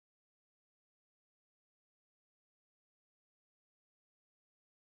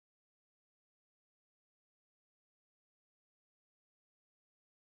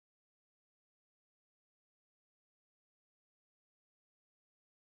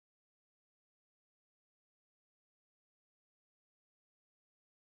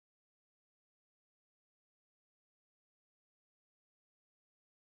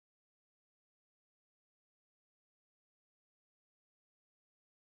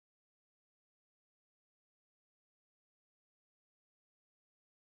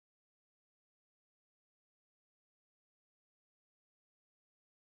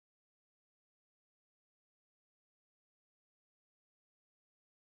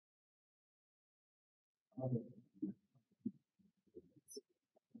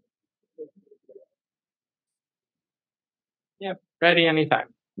Yep, ready anytime.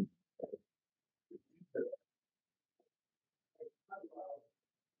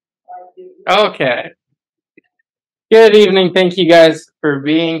 Okay. Good evening. Thank you guys for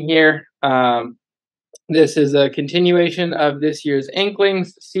being here. This is a continuation of this year's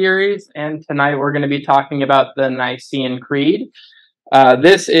Inklings series, and tonight we're going to be talking about the Nicene Creed.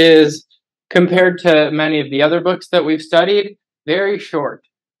 This is, compared to many of the other books that we've studied, very short.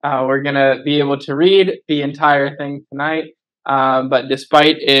 We're going to be able to read the entire thing tonight, but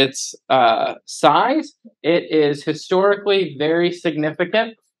despite its size, it is historically very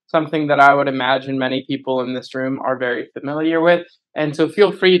significant, something that I would imagine many people in this room are very familiar with. And so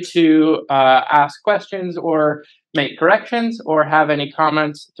feel free to ask questions or make corrections or have any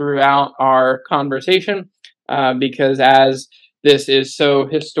comments throughout our conversation, because as this is so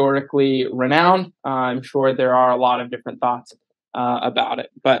historically renowned, I'm sure there are a lot of different thoughts about it.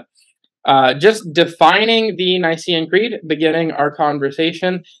 But just defining the Nicene Creed, beginning our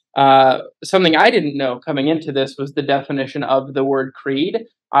conversation, something I didn't know coming into this was the definition of the word creed.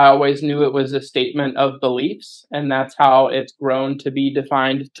 I always knew it was a statement of beliefs, and that's how it's grown to be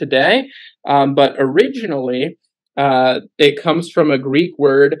defined today. But originally, it comes from a Greek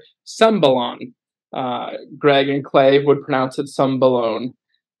word, symbolon. Greg and Clay would pronounce it symbolon.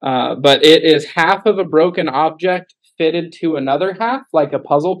 But it is half of a broken object fitted to another half, like a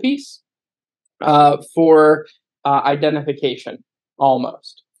puzzle piece, for identification,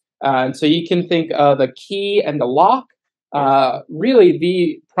 almost. And so you can think of a key and a lock. Really,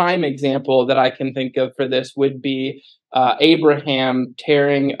 the prime example that I can think of for this would be Abraham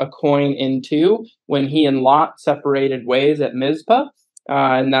tearing a coin in two when he and Lot separated ways at Mizpah.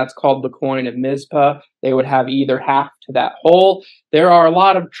 And that's called the coin of Mizpah. They would have either half to that whole. There are a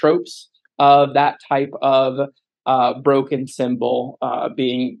lot of tropes of that type of broken symbol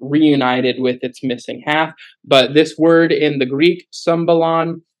being reunited with its missing half. But this word in the Greek,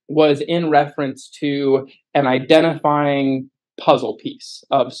 symbolon, was in reference to an identifying puzzle piece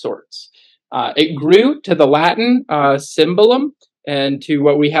of sorts. It grew to the Latin symbolum, and to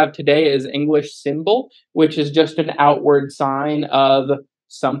what we have today as English symbol, which is just an outward sign of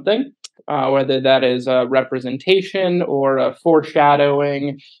something, whether that is a representation or a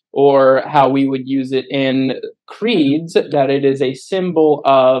foreshadowing, or how we would use it in creeds, that it is a symbol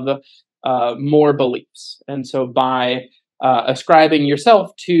of more beliefs. And so by ascribing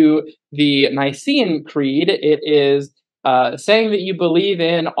yourself to the Nicene Creed, it is saying that you believe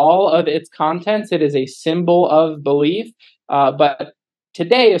in all of its contents. It is a symbol of belief, but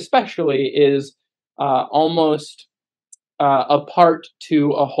today especially is almost a part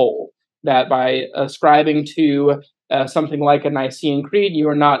to a whole. That by ascribing to something like a Nicene Creed, you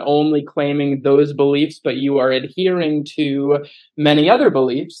are not only claiming those beliefs, but you are adhering to many other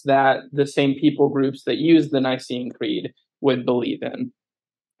beliefs that the same people groups that use the Nicene Creed would believe in.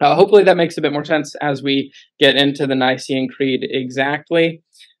 Hopefully that makes a bit more sense as we get into the Nicene Creed exactly.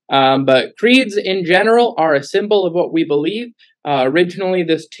 But creeds in general are a symbol of what we believe. Originally,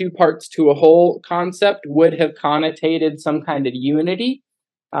 this two parts to a whole concept would have connotated some kind of unity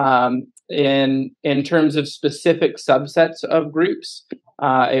in terms of specific subsets of groups.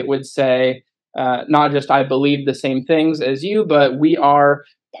 It would say not just I believe the same things as you, but we are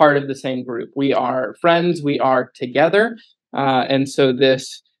part of the same group. We are friends. We are together. And so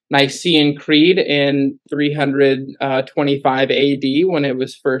this Nicene Creed in 325 AD, when it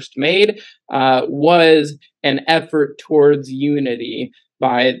was first made, was an effort towards unity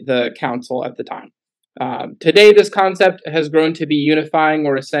by the council at the time. Today, this concept has grown to be unifying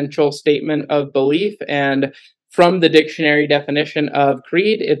or essential statement of belief, and from the dictionary definition of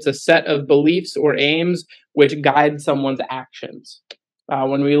creed, it's a set of beliefs or aims which guide someone's actions.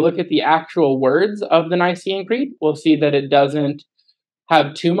 When we look at the actual words of the Nicene Creed, we'll see that it doesn't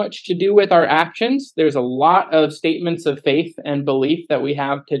have too much to do with our actions. There's a lot of statements of faith and belief that we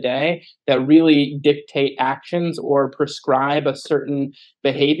have today that really dictate actions or prescribe a certain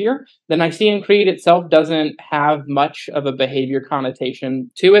behavior. The Nicene Creed itself doesn't have much of a behavior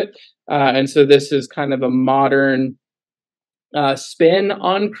connotation to it. And so this is kind of a modern spin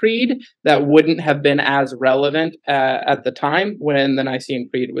on creed that wouldn't have been as relevant at the time when the Nicene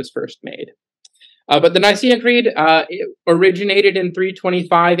Creed was first made. But the Nicene Creed originated in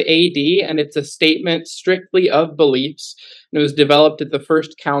 325 AD, and it's a statement strictly of beliefs. And it was developed at the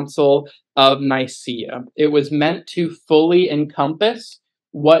First Council of Nicaea. It was meant to fully encompass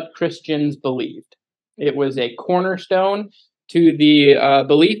what Christians believed. It was a cornerstone to the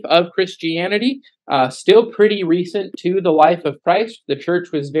belief of Christianity, still pretty recent to the life of Christ. The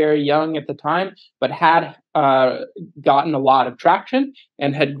church was very young at the time, but had gotten a lot of traction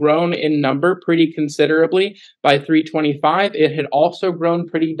and had grown in number pretty considerably by 325. It had also grown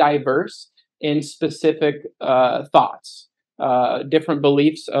pretty diverse in specific thoughts, different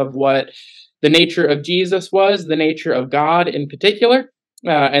beliefs of what the nature of Jesus was, the nature of God in particular,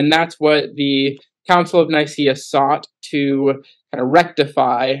 and that's what the Council of Nicaea sought to kind of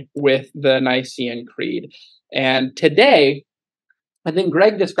rectify with the Nicene Creed. And today, I think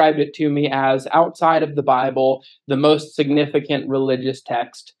Greg described it to me as, outside of the Bible, the most significant religious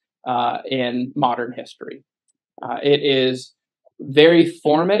text in modern history. It is very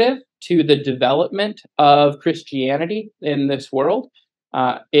formative to the development of Christianity in this world.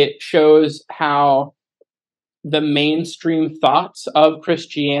 It shows how the mainstream thoughts of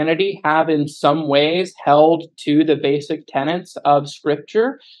Christianity have in some ways held to the basic tenets of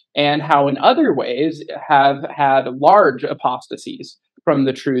Scripture, and how in other ways have had large apostasies from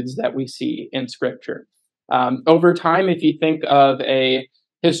the truths that we see in Scripture. Over time, if you think of a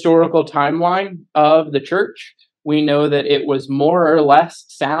historical timeline of the church, we know that it was more or less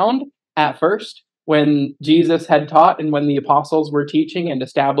sound at first. When Jesus had taught and when the apostles were teaching and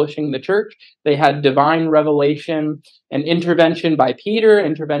establishing the church, they had divine revelation and intervention by Peter,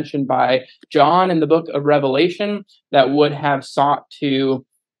 intervention by John in the book of Revelation that would have sought to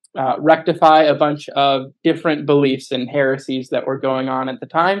rectify a bunch of different beliefs and heresies that were going on at the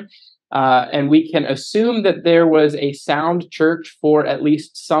time. And we can assume that there was a sound church for at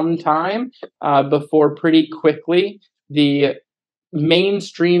least some time before pretty quickly the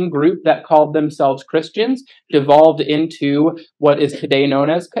mainstream group that called themselves Christians devolved into what is today known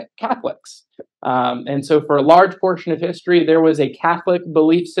as Catholics. And so for a large portion of history, there was a Catholic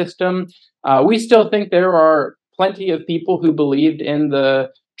belief system. We still think there are plenty of people who believed in the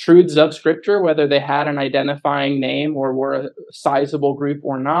truths of Scripture, whether they had an identifying name or were a sizable group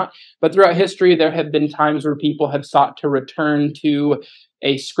or not. But throughout history, there have been times where people have sought to return to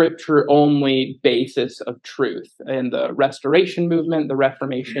a Scripture-only basis of truth, and the Restoration movement, the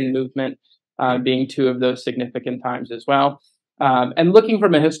Reformation movement being two of those significant times as well. And looking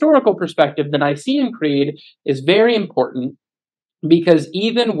from a historical perspective, the Nicene Creed is very important because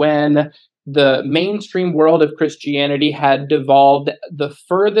even when the mainstream world of Christianity had devolved the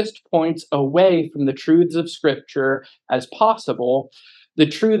furthest points away from the truths of Scripture as possible, the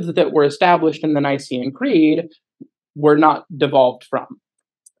truths that were established in the Nicene Creed were not devolved from.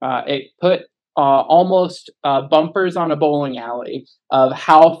 It put almost bumpers on a bowling alley of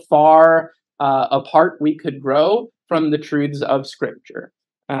how far apart we could grow from the truths of Scripture.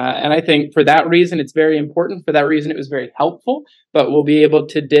 And I think for that reason, it's very important. For that reason, it was very helpful. But we'll be able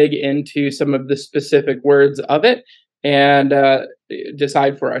to dig into some of the specific words of it and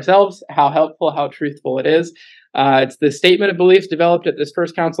decide for ourselves how helpful, how truthful it is. It's the statement of beliefs developed at this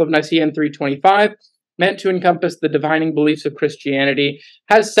First Council of Nicaea in 325. Meant to encompass the divining beliefs of Christianity,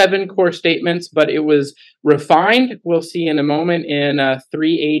 has 7 core statements, but it was refined, we'll see in a moment, in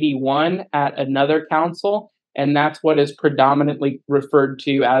 381 at another council, and that's what is predominantly referred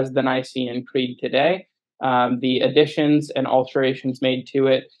to as the Nicene Creed today. The additions and alterations made to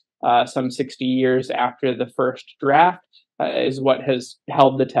it some 60 years after the first draft is what has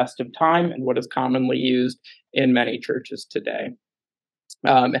held the test of time and what is commonly used in many churches today.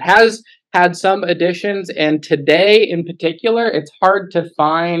 It has had some additions, and today in particular, it's hard to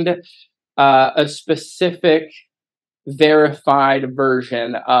find a specific verified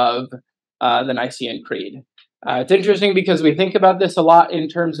version of the Nicene Creed. It's interesting because we think about this a lot in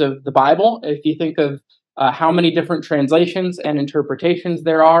terms of the Bible. If you think of how many different translations and interpretations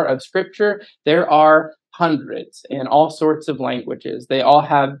there are of Scripture, there are hundreds in all sorts of languages. They all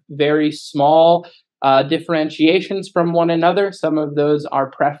have very small differentiations from one another. Some of those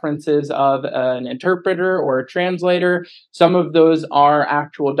are preferences of an interpreter or a translator. Some of those are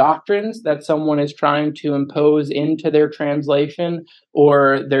actual doctrines that someone is trying to impose into their translation,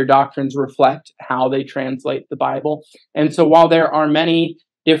 or their doctrines reflect how they translate the Bible. And so while there are many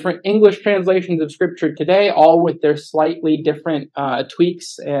different English translations of Scripture today, all with their slightly different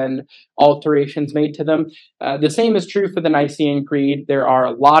tweaks and alterations made to them, the same is true for the Nicene Creed. There are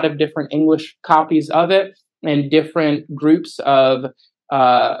a lot of different English copies of it, and different groups of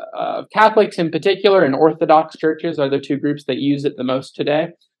Catholics in particular, and Orthodox churches are the two groups that use it the most today.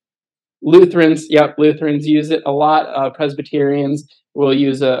 Lutherans use it a lot. Presbyterians will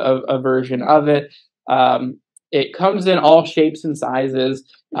use a version of it. It comes in all shapes and sizes,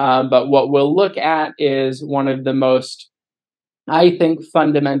 but what we'll look at is one of the most, I think,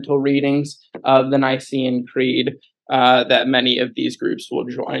 fundamental readings of the Nicene Creed that many of these groups will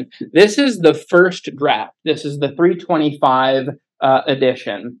join. This is the first draft. This is the 325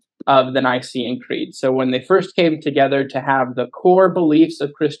 edition of the Nicene Creed. So when they first came together to have the core beliefs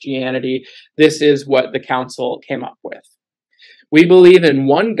of Christianity, this is what the council came up with. We believe in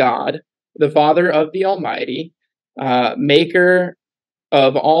one God, the Father of the Almighty, maker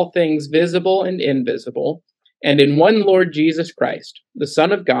of all things visible and invisible, and in one Lord Jesus Christ, the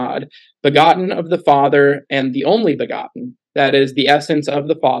Son of God, begotten of the Father and the only begotten, that is the essence of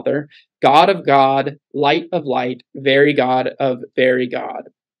the Father, God of God, light of light, very God of very God,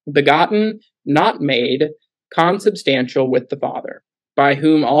 begotten, not made, consubstantial with the Father, by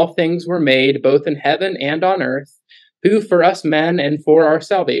whom all things were made, both in heaven and on earth, who for us men and for our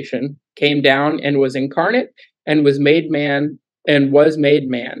salvation came down and was incarnate and was made man and was made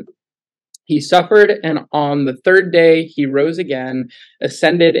man. He suffered, and on the third day he rose again,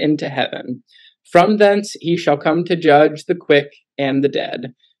 ascended into heaven. From thence he shall come to judge the quick and the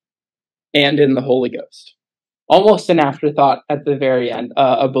dead, and in the Holy Ghost. Almost an afterthought at the very end,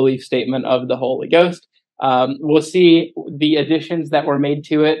 a belief statement of the Holy Ghost. We'll see the additions that were made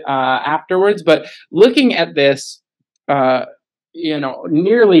to it afterwards, but looking at this,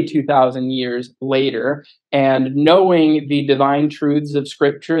 nearly 2,000 years later, and knowing the divine truths of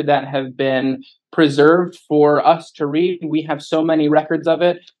Scripture that have been preserved for us to read, we have so many records of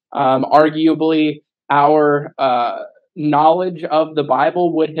it. Arguably, our knowledge of the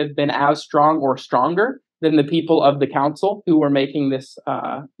Bible would have been as strong or stronger than the people of the council who were making this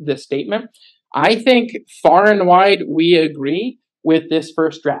statement. I think far and wide we agree with this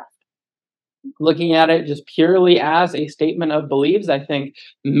first draft. Looking at it just purely as a statement of beliefs, I think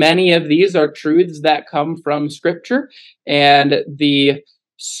many of these are truths that come from Scripture, and the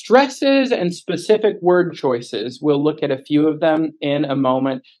stresses and specific word choices, we'll look at a few of them in a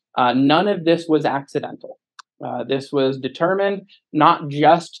moment. None of this was accidental. This was determined not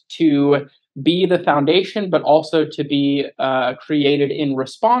just to be the foundation, but also to be created in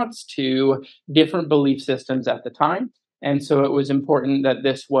response to different belief systems at the time. And so it was important that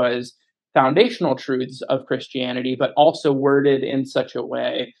this was foundational truths of Christianity, but also worded in such a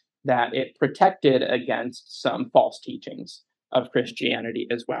way that it protected against some false teachings of Christianity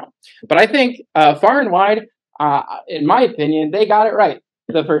as well. But I think far and wide, in my opinion, they got it right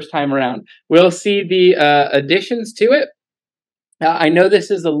the first time around. We'll see the additions to it. I know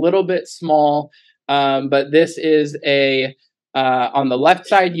this is a little bit small, but this is on the left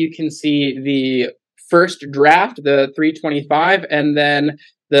side, you can see the first draft, the 325, and then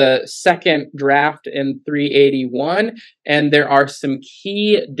the second draft in 381, and there are some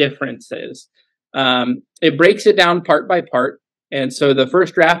key differences. It breaks it down part by part. And so the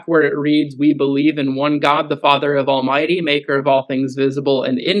first draft where it reads, "We believe in one God, the Father of Almighty, maker of all things visible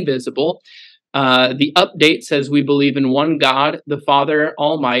and invisible." The update says, "We believe in one God, the Father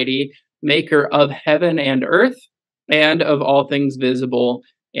Almighty, maker of heaven and earth, and of all things visible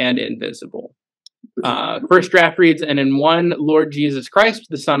and invisible." First draft reads, "And in one Lord Jesus Christ,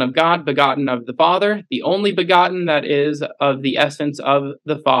 the Son of God, begotten of the Father, the only begotten, that is, of the essence of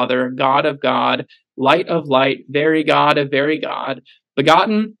the Father, God of God, light of light, very God of very God,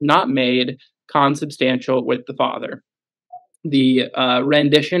 begotten, not made, consubstantial with the Father." The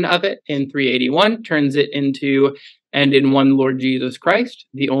rendition of it in 381 turns it into, "And in one Lord Jesus Christ,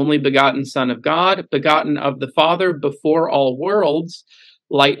 the only begotten Son of God, begotten of the Father before all worlds,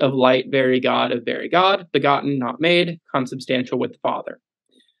 light of light, very God of very God, begotten, not made, consubstantial with the Father."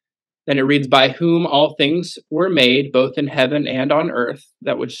 Then it reads, "By whom all things were made, both in heaven and on earth."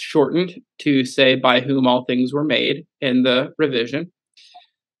 That was shortened to say, "by whom all things were made" in the revision.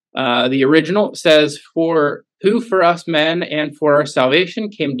 The original says, "Who for us men and for our salvation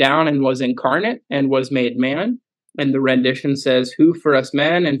came down and was incarnate and was made man." And the rendition says, "Who for us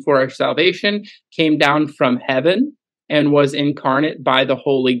men and for our salvation came down from heaven and was incarnate by the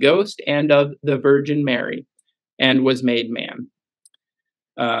Holy Ghost and of the Virgin Mary and was made man."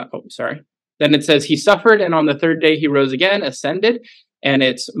 Then it says, "He suffered, and on the third day he rose again, ascended." And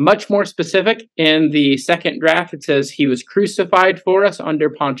it's much more specific. In the second draft, it says, "He was crucified for us under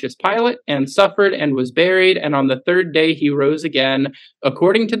Pontius Pilate, and suffered, and was buried, and on the third day he rose again,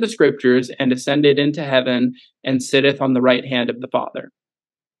 according to the Scriptures, and ascended into heaven, and sitteth on the right hand of the Father."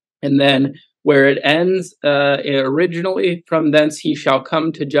 And then where it ends originally, "From thence he shall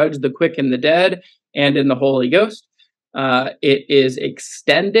come to judge the quick and the dead, and in the Holy Ghost," it is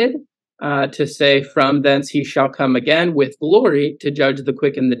extended to say, "From thence he shall come again with glory to judge the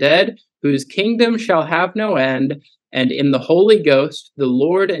quick and the dead, whose kingdom shall have no end, and in the Holy Ghost, the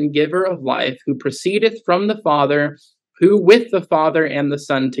Lord and giver of life, who proceedeth from the Father, who with the Father and the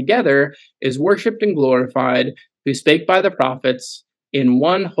Son together is worshipped and glorified, who spake by the prophets, in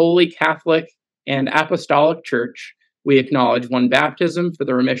one holy Catholic and apostolic church, we acknowledge one baptism for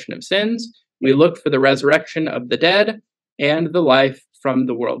the remission of sins. We look for the resurrection of the dead and the life from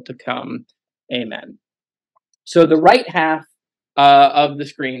the world to come. Amen. So the right half of the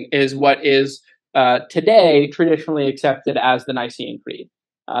screen is what is today traditionally accepted as the Nicene Creed.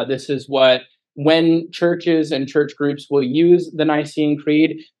 This is what, when churches and church groups will use the Nicene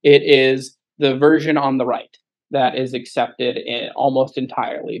Creed, it is the version on the right that is accepted almost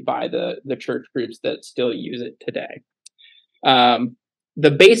entirely by the church groups that still use it today.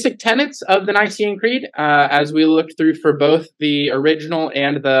 The basic tenets of the Nicene Creed, as we looked through for both the original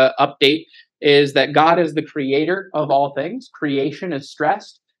and the update, is that God is the creator of all things. Creation is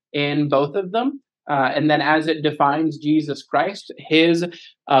stressed in both of them. And then as it defines Jesus Christ, his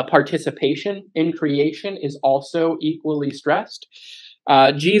participation in creation is also equally stressed.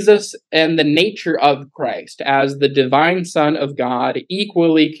 Jesus and the nature of Christ as the divine Son of God,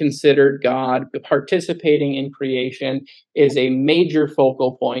 equally considered God, participating in creation, is a major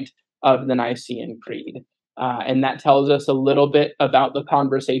focal point of the Nicene Creed. And that tells us a little bit about the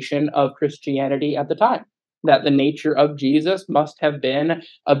conversation of Christianity at the time, that the nature of Jesus must have been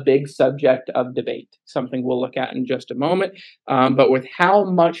a big subject of debate, something we'll look at in just a moment. But with how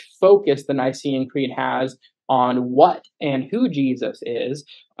much focus the Nicene Creed has on what and who Jesus is,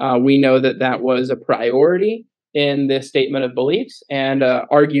 we know that that was a priority in this statement of beliefs and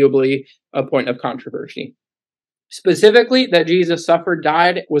arguably a point of controversy. Specifically, that Jesus suffered,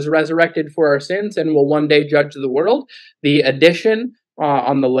 died, was resurrected for our sins, and will one day judge the world. The addition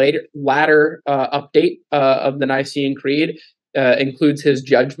on the latter update of the Nicene Creed includes his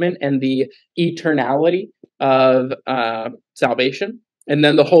judgment and the eternality of salvation. And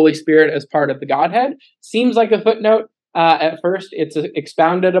then the Holy Spirit as part of the Godhead. Seems like a footnote at first. It's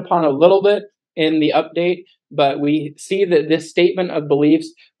expounded upon a little bit in the update, but we see that this statement of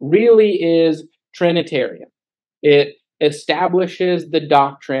beliefs really is Trinitarian. It establishes the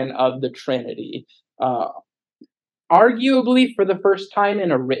doctrine of the Trinity, arguably for the first time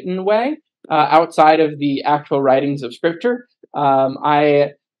in a written way, outside of the actual writings of Scripture.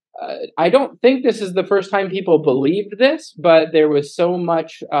 I don't think this is the first time people believed this, but there was so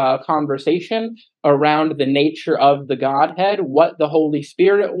much conversation around the nature of the Godhead, what the Holy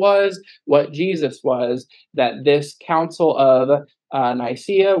Spirit was, what Jesus was, that this Council of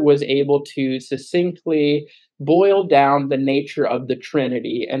Nicaea was able to succinctly boil down the nature of the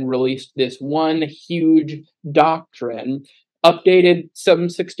Trinity and released this one huge doctrine, updated some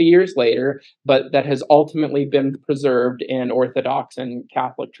 60 years later, but that has ultimately been preserved in Orthodox and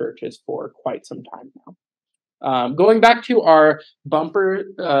Catholic churches for quite some time now. Going back to our bumpers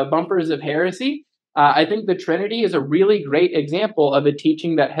of heresy, I think the Trinity is a really great example of a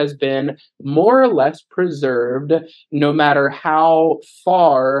teaching that has been more or less preserved, no matter how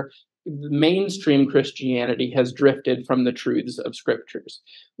far mainstream Christianity has drifted from the truths of scriptures.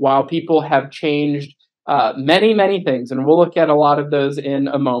 While people have changed many things, and we'll look at a lot of those in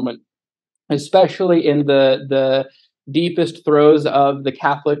a moment, especially in the deepest throes of the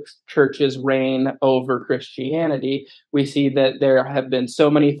Catholic Church's reign over Christianity, we see that there have been so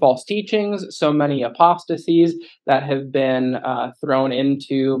many false teachings, so many apostasies that have been thrown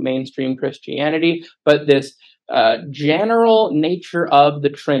into mainstream Christianity, but this general nature of the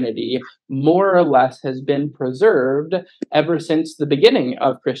Trinity more or less has been preserved ever since the beginning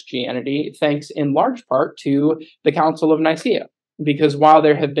of Christianity, thanks in large part to the Council of Nicaea. Because while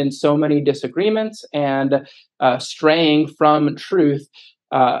there have been so many disagreements and straying from truth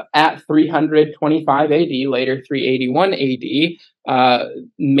at 325 AD, later 381 AD,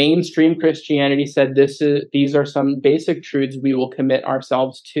 mainstream Christianity said these are some basic truths we will commit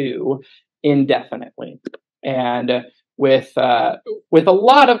ourselves to indefinitely. And with a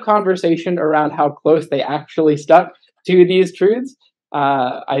lot of conversation around how close they actually stuck to these truths,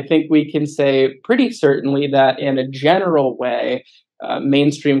 I think we can say pretty certainly that in a general way,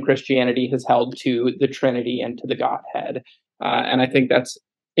 mainstream Christianity has held to the Trinity and to the Godhead. And I think that's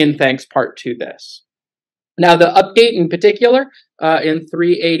in thanks part to this. Now, the update in particular, in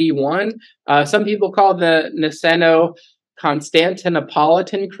 381, some people call the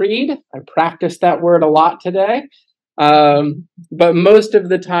Niceno-Constantinopolitan Creed. I practiced that word a lot today. But most of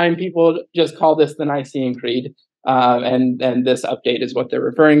the time, people just call this the Nicene Creed. And this update is what they're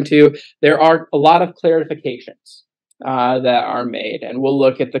referring to. There are a lot of clarifications that are made, and we'll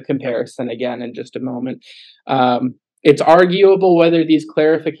look at the comparison again in just a moment. It's arguable whether these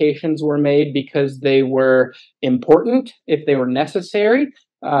clarifications were made because they were important, if they were necessary,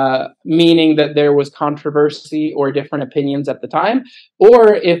 meaning that there was controversy or different opinions at the time,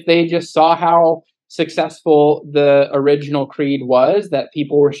 or if they just saw how successful the original creed was, that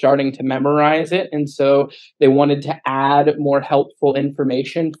people were starting to memorize it, and so they wanted to add more helpful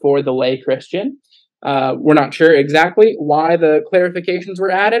information for the lay Christian. We're not sure exactly why the clarifications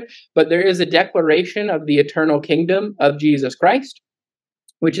were added, but there is a declaration of the eternal kingdom of Jesus Christ,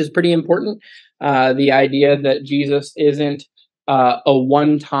 which is pretty important. The idea that Jesus isn't a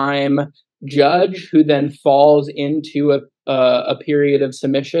one-time judge who then falls into a period of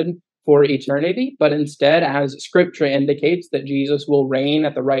submission for eternity, but instead, as Scripture indicates, that Jesus will reign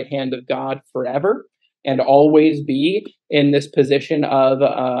at the right hand of God forever and always be in this position of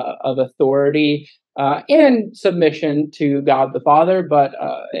authority and submission to God the Father, but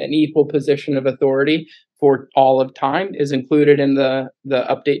an equal position of authority for all of time is included in the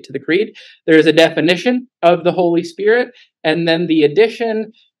update to the creed. There is a definition of the Holy Spirit, and then the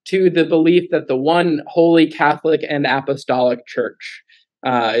addition to the belief that the one holy Catholic and Apostolic Church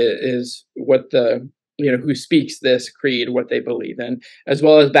is what the who speaks this creed, what they believe in, as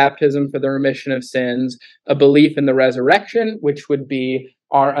well as baptism for the remission of sins, a belief in the resurrection, which would be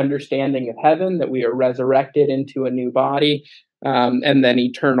our understanding of heaven, that we are resurrected into a new body, and then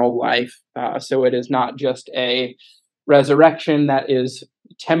eternal life. So it is not just a resurrection that is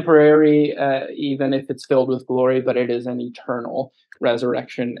temporary, even if it's filled with glory, but it is an eternal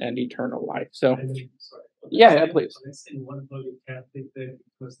resurrection and eternal life. So, yeah, please. They say one holy Catholic there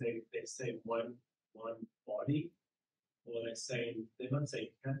because they say one body, or they're not saying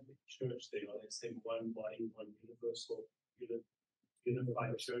Catholic Church there, or they say one body, one universal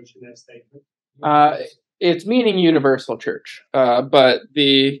unified church in that statement. It's meaning universal church, but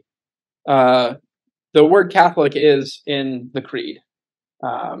the word Catholic is in the creed,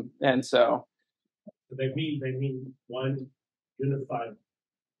 and so they mean one unified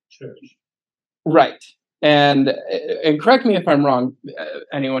church, right? And correct me if I'm wrong,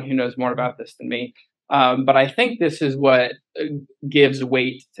 anyone who knows more about this than me, but I think this is what gives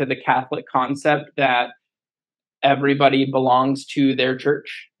weight to the Catholic concept that everybody belongs to their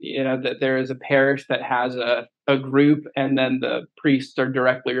church. That there is a parish that has a group, and then the priests are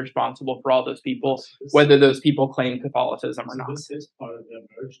directly responsible for all those people, whether those people claim Catholicism or not. This is part of the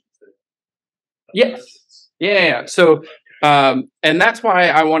emergence. Yes. Yeah. So, and that's why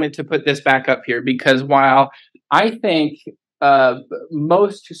I wanted to put this back up here, because while I think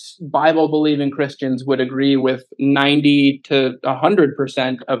most Bible-believing Christians would agree with 90 to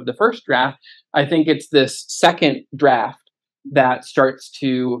 100% of the first draft, I think it's this second draft that starts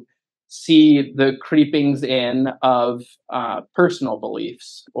to see the creepings in of personal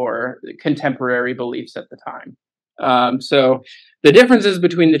beliefs or contemporary beliefs at the time. So the differences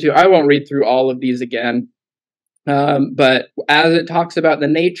between the two, I won't read through all of these again, but as it talks about the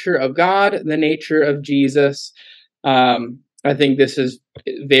nature of God, the nature of Jesus, I think this is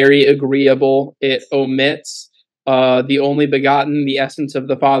very agreeable. It omits the only begotten, the essence of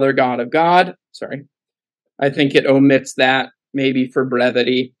the Father, God of God. Sorry. I think it omits that, maybe for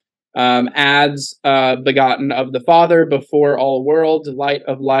brevity. Adds begotten of the Father, before all worlds, light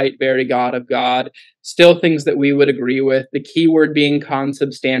of light, very God of God. Still things that we would agree with. The key word being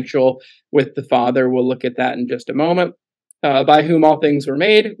consubstantial with the Father. We'll look at that in just a moment. By whom all things were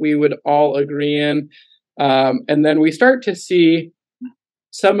made, we would all agree in. And then we start to see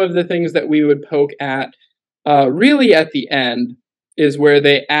some of the things that we would poke at really at the end is where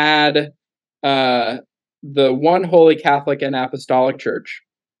they add the one holy Catholic and Apostolic Church,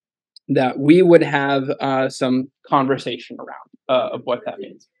 that we would have some conversation around of what that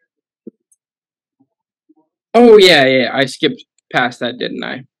means. Oh, yeah, I skipped past that, didn't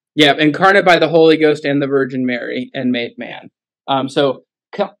I? Yeah, incarnate by the Holy Ghost and the Virgin Mary and made man. So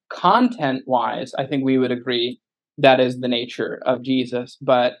content-wise, I think we would agree that is the nature of Jesus,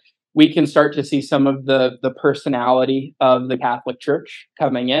 but we can start to see some of the personality of the Catholic Church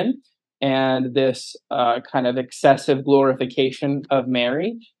coming in, and this kind of excessive glorification of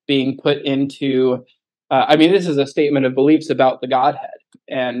Mary being put into, this is a statement of beliefs about the Godhead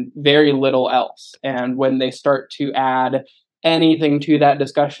and very little else. And when they start to add anything to that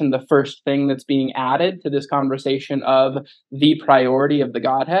discussion, the first thing that's being added to this conversation of the priority of the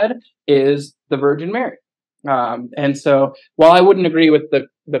Godhead is the Virgin Mary. And so while I wouldn't agree with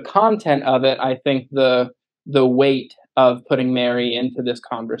the content of it, I think the weight of putting Mary into this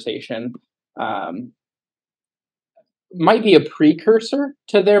conversation might be a precursor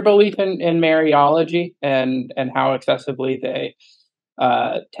to their belief in Mariology and how excessively they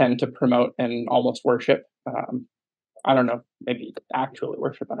tend to promote and almost worship. I don't know, maybe actually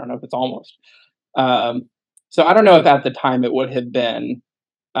worship. I don't know if it's almost. So I don't know if at the time it would have been,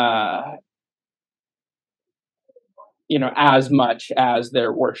 as much as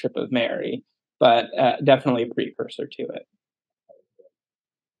their worship of Mary. but definitely a precursor to it.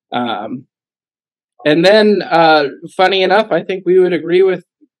 And then, funny enough, I think we would agree with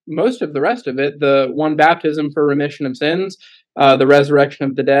most of the rest of it: the one baptism for remission of sins, the resurrection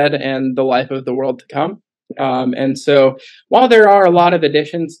of the dead, and the life of the world to come. And so, while there are a lot of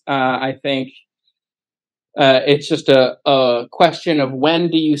additions, I think it's just a question of when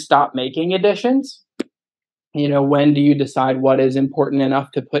do you stop making additions? When do you decide what is important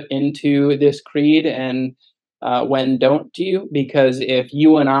enough to put into this creed, and when don't you? Because if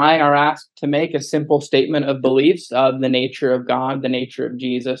you and I are asked to make a simple statement of beliefs of the nature of God, the nature of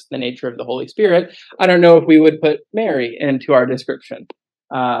Jesus, the nature of the Holy Spirit, I don't know if we would put Mary into our description.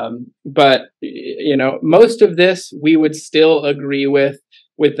 But most of this we would still agree with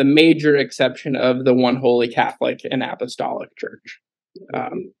the major exception of the one holy Catholic and Apostolic Church.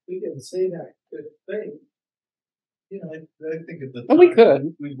 We can say that good thing. I think at the time we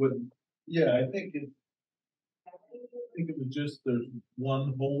could. We wouldn't. Yeah, I think it was just there's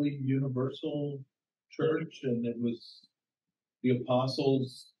one holy universal church, and it was the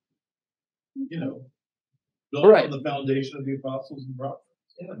apostles, built right on the foundation of the apostles and prophets.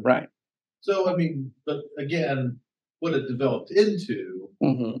 Yeah. Right. So, but again, what it developed into,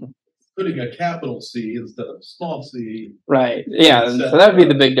 putting a capital C instead of a small c. Right. Yeah. So that would be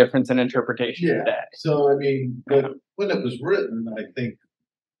the big difference in interpretation today. So, but when it was written, I think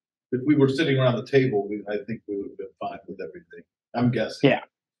if we were sitting around the table, I think we would have been fine with everything. I'm guessing. Yeah.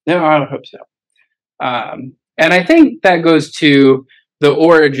 No, I would hope so. And I think that goes to the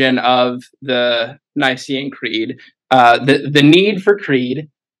origin of the Nicene Creed. The need for creed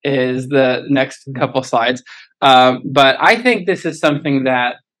is the next couple slides. But I think this is something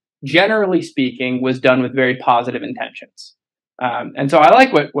that, generally speaking, was done with very positive intentions. And so I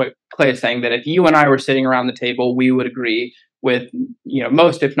like what Clay is saying, that if you and I were sitting around the table, we would agree with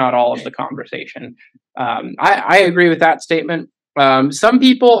most, if not all, of the conversation. I agree with that statement. Some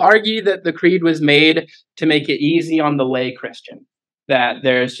people argue that the creed was made to make it easy on the lay Christian, that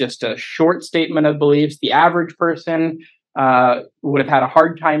there's just a short statement of beliefs. The average person would have had a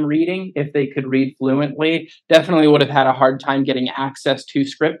hard time reading if they could read fluently, definitely would have had a hard time getting access to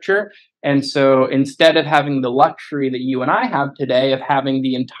scripture. And so instead of having the luxury that you and I have today of having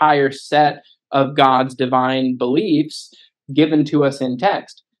the entire set of God's divine beliefs given to us in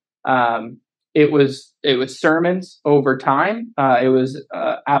text, it was sermons over time. It was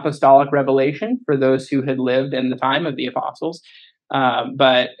apostolic revelation for those who had lived in the time of the apostles.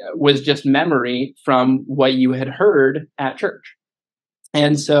 But was just memory from what you had heard at church.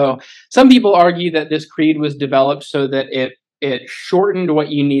 And so some people argue that this creed was developed so that it shortened what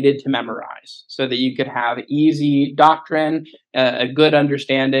you needed to memorize, so that you could have easy doctrine, a good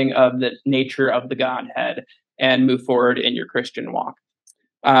understanding of the nature of the Godhead, and move forward in your Christian walk.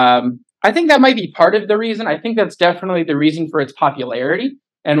 I think that might be part of the reason. I think that's definitely the reason for its popularity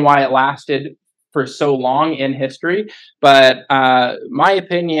and why it lasted for so long in history. But my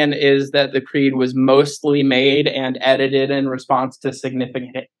opinion is that the creed was mostly made and edited in response to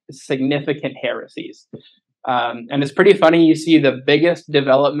significant heresies. And it's pretty funny, you see the biggest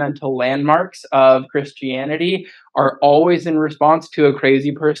developmental landmarks of Christianity are always in response to a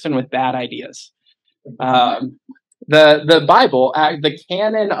crazy person with bad ideas. The Bible, the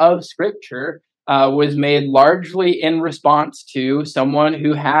canon of Scripture, was made largely in response to someone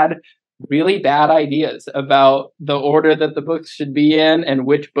who had really bad ideas about the order that the books should be in and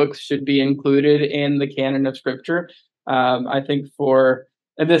which books should be included in the canon of Scripture. I think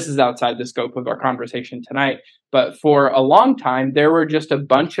and this is outside the scope of our conversation tonight, but for a long time, there were just a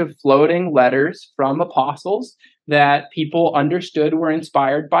bunch of floating letters from apostles that people understood were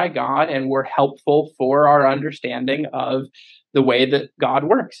inspired by God and were helpful for our understanding of the way that God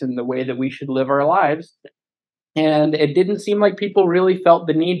works and the way that we should live our lives. And it didn't seem like people really felt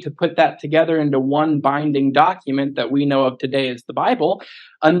the need to put that together into one binding document that we know of today as the Bible,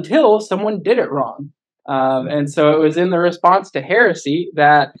 until someone did it wrong. And so it was in the response to heresy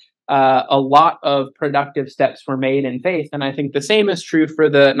that a lot of productive steps were made in faith. And I think the same is true for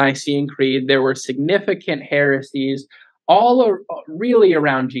the Nicene Creed. There were significant heresies all really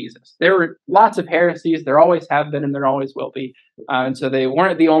around Jesus. There were lots of heresies. There always have been, and there always will be. And so they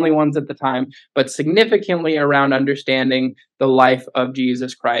weren't the only ones at the time, but significantly around understanding the life of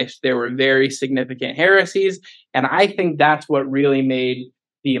Jesus Christ, there were very significant heresies. And I think that's what really made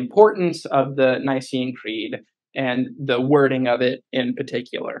the importance of the Nicene Creed and the wording of it in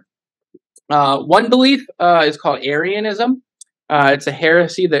particular. One belief is called Arianism. It's a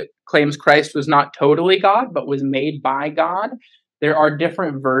heresy that claims Christ was not totally God, but was made by God. There are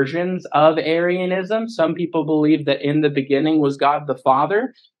different versions of Arianism. Some people believe that in the beginning was God the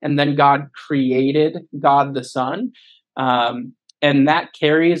Father, and then God created God the Son. And that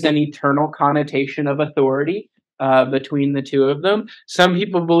carries an eternal connotation of authority between the two of them. Some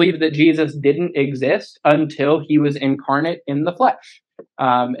people believe that Jesus didn't exist until he was incarnate in the flesh,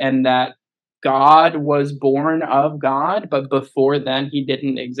 and that God was born of God, but before then he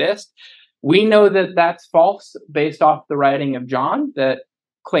didn't exist. We know that that's false based off the writing of John, that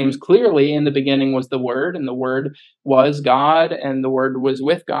claims clearly in the beginning was the Word, and the Word was God, and the Word was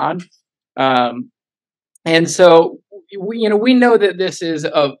with God. And so we know that this is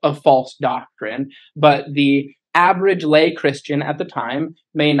a false doctrine, but the average lay Christian at the time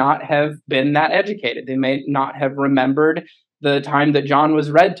may not have been that educated. They may not have remembered the time that John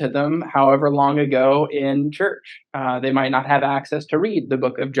was read to them, however long ago in church. They might not have access to read the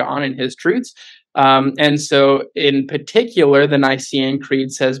book of John and his truths. And so in particular, the Nicene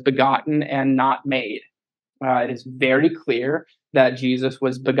Creed says begotten and not made. It is very clear that Jesus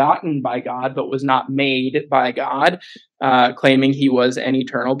was begotten by God, but was not made by God, claiming he was an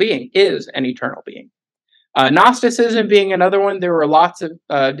eternal being, is an eternal being. Gnosticism being another one. There were lots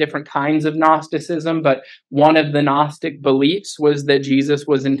of different kinds of Gnosticism, but one of the Gnostic beliefs was that Jesus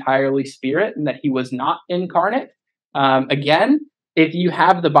was entirely spirit and that he was not incarnate. Again, if you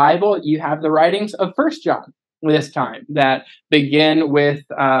have the Bible, you have the writings of First John this time that begin with,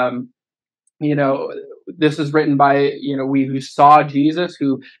 this is written by, we who saw Jesus,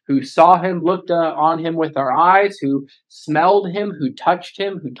 who saw him, looked on him with our eyes, who smelled him, who touched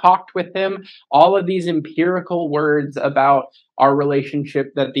him, who talked with him. All of these empirical words about our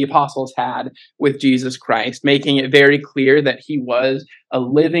relationship that the apostles had with Jesus Christ, making it very clear that he was a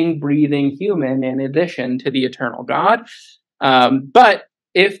living, breathing human in addition to the eternal God. But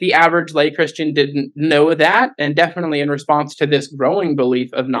if the average lay Christian didn't know that, and definitely in response to this growing belief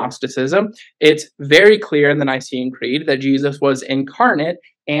of Gnosticism, it's very clear in the Nicene Creed that Jesus was incarnate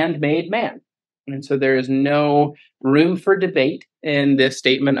and made man. And so there is no room for debate in this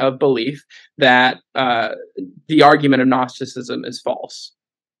statement of belief that the argument of Gnosticism is false.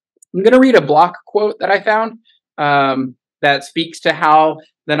 I'm going to read a block quote that I found that speaks to how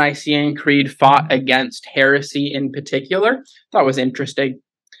the Nicene Creed fought against heresy in particular. I thought it was interesting. It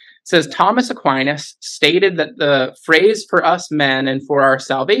says, Thomas Aquinas stated that the phrase for us men and for our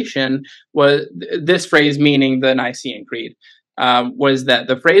salvation was, this phrase meaning the Nicene Creed, was that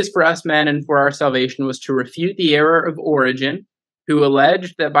the phrase for us men and for our salvation was to refute the error of Origen, who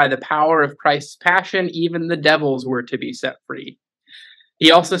alleged that by the power of Christ's passion, even the devils were to be set free. He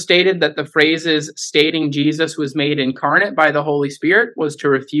also stated that the phrases stating Jesus was made incarnate by the Holy Spirit was to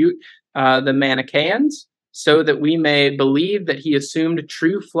refute the Manichaeans, so that we may believe that he assumed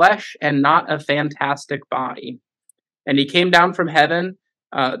true flesh and not a fantastic body. And he came down from heaven.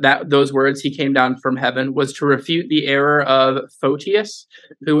 Those words, he came down from heaven, was to refute the error of Photius,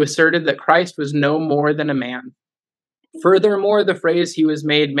 who asserted that Christ was no more than a man. Furthermore, the phrase he was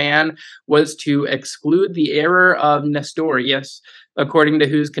made man was to exclude the error of Nestorius, according to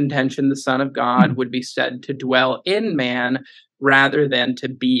whose contention the Son of God would be said to dwell in man rather than to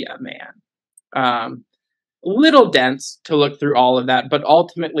be a man. Little dense to look through all of that, but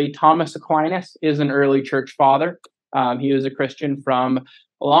ultimately Thomas Aquinas is an early church father. He was a Christian from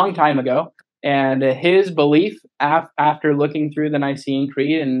a long time ago, and his belief after looking through the Nicene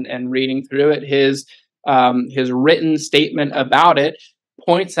Creed and reading through it, his written statement about it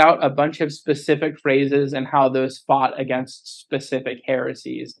points out a bunch of specific phrases and how those fought against specific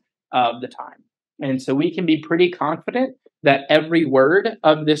heresies of the time. And so we can be pretty confident that every word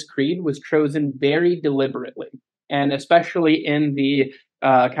of this creed was chosen very deliberately, and especially in the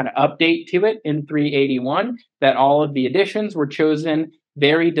kind of update to it in 381, that all of the additions were chosen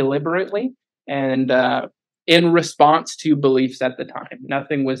very deliberately and in response to beliefs at the time.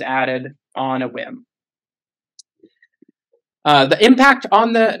 Nothing was added on a whim. The impact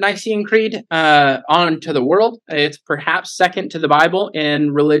on the Nicene Creed onto the world, it's perhaps second to the Bible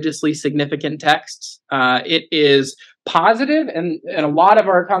in religiously significant texts. It is positive, and in a lot of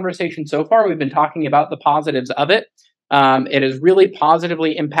our conversation so far, we've been talking about the positives of it. It has really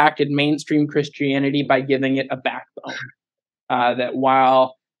positively impacted mainstream Christianity by giving it a backbone. That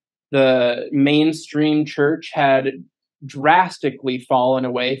while the mainstream church had drastically fallen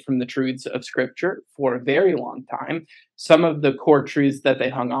away from the truths of Scripture for a very long time, some of the core truths that they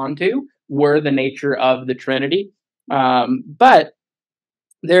hung on to were the nature of the Trinity. But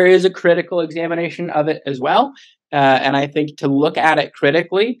there is a critical examination of it as well. And I think to look at it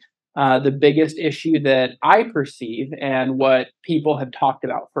critically the biggest issue that I perceive and what people have talked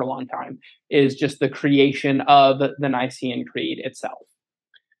about for a long time is just the creation of the Nicene Creed itself.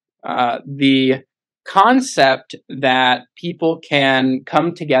 The concept that people can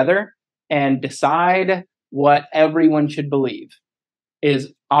come together and decide what everyone should believe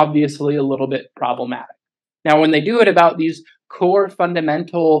is obviously a little bit problematic. Now, when they do it about these core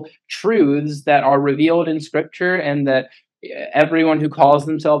fundamental truths that are revealed in Scripture and that everyone who calls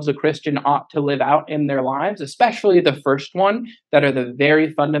themselves a Christian ought to live out in their lives, especially the first one, that are the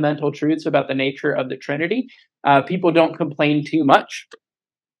very fundamental truths about the nature of the Trinity, people don't complain too much.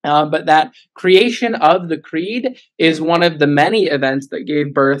 But that creation of the creed is one of the many events that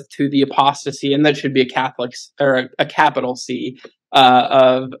gave birth to the apostasy, and that should be a Catholic or a capital C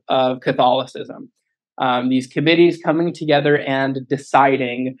of Catholicism. These committees coming together and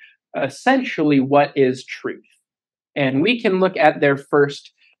deciding essentially what is truth. And we can look at their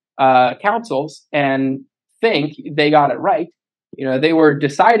first councils and think they got it right. You know, they were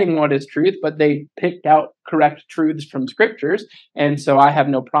deciding what is truth, but they picked out correct truths from scriptures. And so I have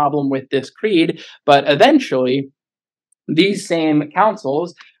no problem with this creed. But eventually, these same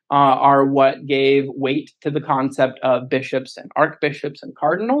councils are what gave weight to the concept of bishops and archbishops and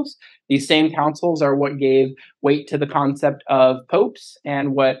cardinals. These same councils are what gave weight to the concept of popes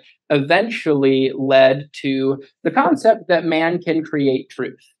and what eventually led to the concept that man can create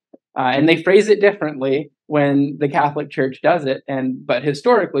truth. And they phrase it differently when the Catholic Church does it. But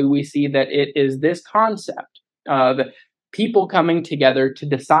historically, we see that it is this concept of people coming together to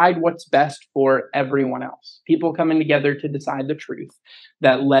decide what's best for everyone else. People coming together to decide the truth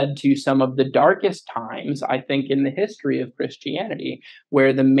that led to some of the darkest times, I think, in the history of Christianity,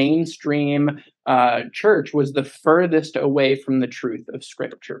 where the mainstream church was the furthest away from the truth of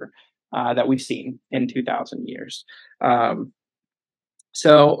Scripture that we've seen in 2,000 years.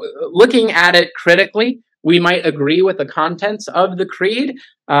 So looking at it critically, we might agree with the contents of the creed,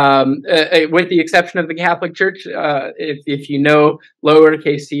 with the exception of the Catholic Church. If you know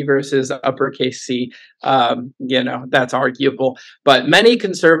lowercase c versus uppercase c, that's arguable. But many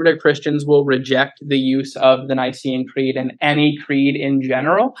conservative Christians will reject the use of the Nicene Creed and any creed in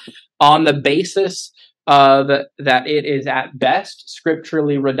general on the basis of that it is at best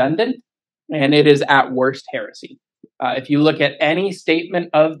scripturally redundant and it is at worst heresy. If you look at any statement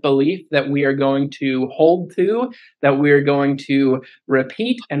of belief that we are going to hold to, that we are going to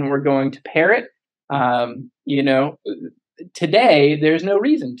repeat, and we're going to parrot, today there's no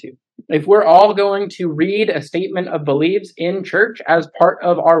reason to. If we're all going to read a statement of beliefs in church as part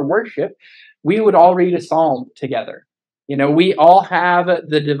of our worship, we would all read a psalm together. We all have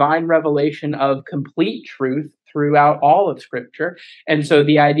the divine revelation of complete truth throughout all of Scripture. And so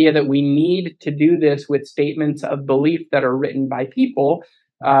the idea that we need to do this with statements of belief that are written by people,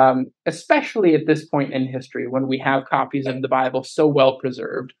 especially at this point in history when we have copies of the Bible so well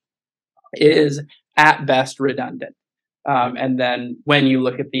preserved, is at best redundant. And then when you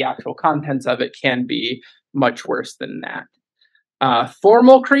look at the actual contents of it, can be much worse than that.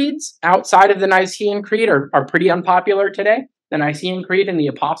 Formal creeds outside of the Nicene Creed are pretty unpopular today. The Nicene Creed and the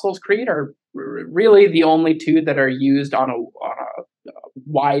Apostles' Creed are really the only two that are used on a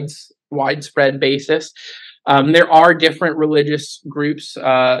widespread basis. There are different religious groups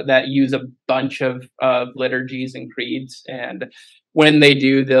that use a bunch of liturgies and creeds, and when they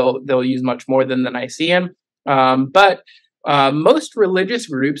do, they'll use much more than the Nicene. But most religious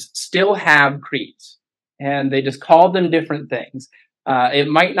groups still have creeds, and they just call them different things. It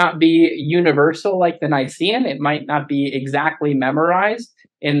might not be universal like the Nicene. It might not be exactly memorized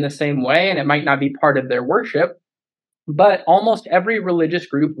in the same way, and it might not be part of their worship. But almost every religious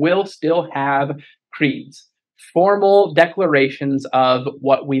group will still have creeds, formal declarations of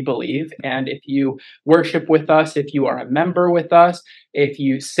what we believe. And if you worship with us, if you are a member with us, if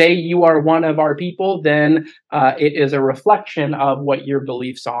you say you are one of our people, then it is a reflection of what your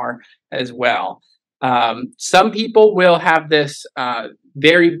beliefs are as well. Some people will have this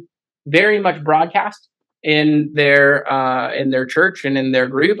very, very much broadcast in their church and in their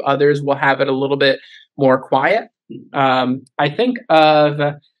group. Others will have it a little bit more quiet. I think of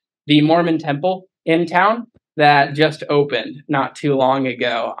the Mormon temple in town that just opened not too long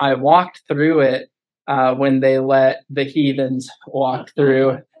ago. I walked through it when they let the heathens walk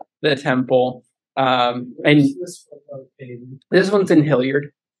through the temple. And this one's in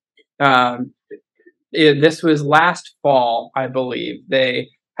Hilliard. This was last fall, I believe. They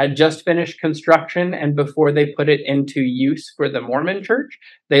had just finished construction, and before they put it into use for the Mormon church,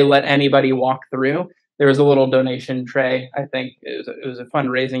 they let anybody walk through. there was a little donation tray. I think it was a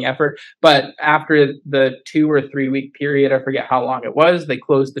fundraising effort. But after the 2 or 3 week period, I forget how long it was, they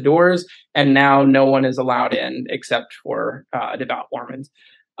closed the doors, and now no one is allowed in except for devout Mormons.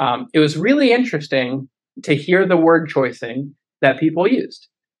 It was really interesting to hear the word choicing that people used.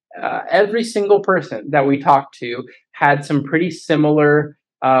 Every single person that we talked to had some pretty similar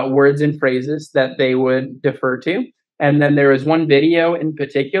words and phrases that they would defer to. And then there was one video in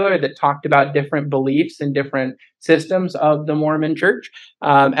particular that talked about different beliefs and different systems of the Mormon Church.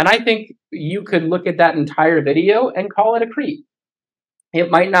 And I think you could look at that entire video and call it a creed. It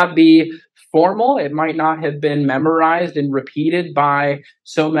might not be formal, it might not have been memorized and repeated by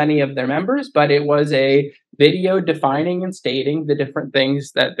so many of their members, but it was a video defining and stating the different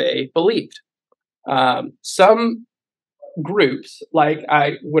things that they believed. Some groups, like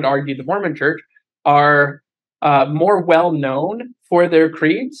I would argue the Mormon Church, are more well known for their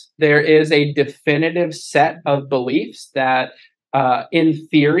creeds. There is a definitive set of beliefs that in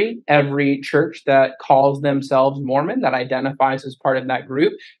theory, every church that calls themselves Mormon, that identifies as part of that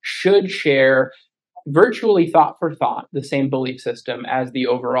group, should share virtually thought for thought the same belief system as the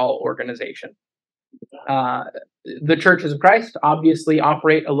overall organization. The Churches of Christ obviously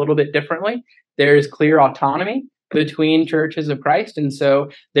operate a little bit differently. There is clear autonomy between Churches of Christ, and so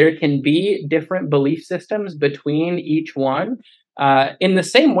there can be different belief systems between each one. In the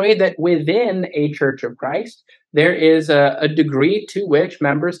same way that within a Church of Christ, there is a degree to which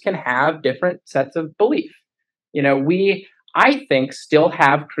members can have different sets of belief. We, I think, still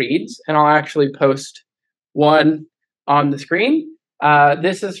have creeds, and I'll actually post one on the screen.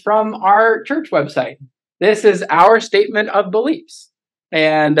 This is from our church website. This is our statement of beliefs.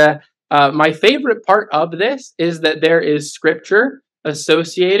 And my favorite part of this is that there is scripture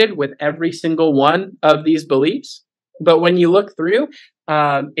associated with every single one of these beliefs. But when you look through,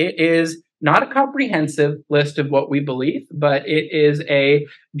 it is not a comprehensive list of what we believe, but it is a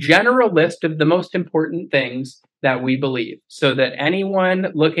general list of the most important things that we believe, so that anyone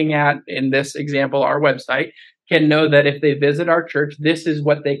looking at, in this example, our website, can know that if they visit our church, this is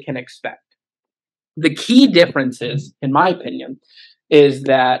what they can expect. The key differences, in my opinion, is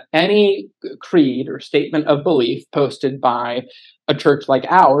that any creed or statement of belief posted by a church like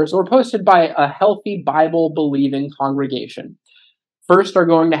ours, or posted by a healthy Bible-believing congregation, first are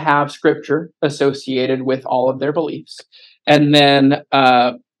going to have scripture associated with all of their beliefs. And then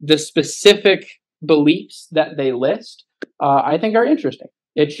the specific beliefs that they list, I think are interesting.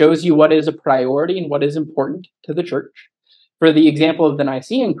 It shows you what is a priority and what is important to the church. For the example of the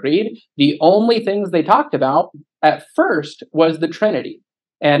Nicene Creed, the only things they talked about at first was the Trinity.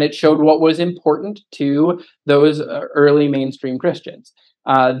 And it showed what was important to those early mainstream Christians.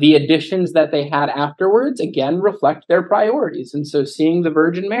 The additions that they had afterwards, again, reflect their priorities. And so seeing the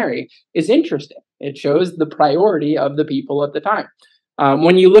Virgin Mary is interesting. It shows the priority of the people at the time.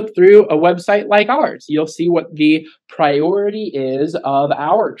 When you look through a website like ours, you'll see what the priority is of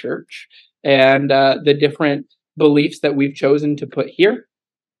our church and the different beliefs that we've chosen to put here.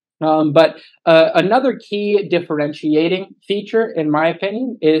 But another key differentiating feature, in my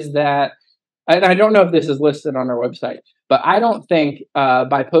opinion, is that, and I don't know if this is listed on our website, but I don't think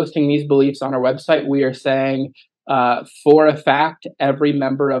by posting these beliefs on our website, we are saying for a fact every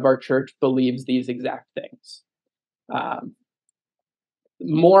member of our church believes these exact things.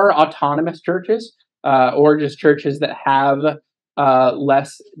 More autonomous churches, or just churches that have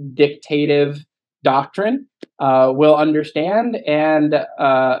less dictative doctrine, will understand and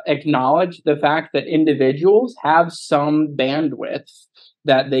acknowledge the fact that individuals have some bandwidth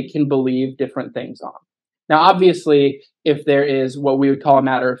that they can believe different things on. Now, obviously, if there is what we would call a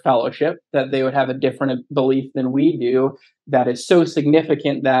matter of fellowship, that they would have a different belief than we do, that is so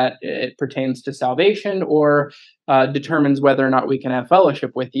significant that it pertains to salvation or determines whether or not we can have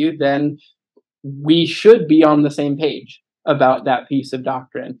fellowship with you, then we should be on the same page about that piece of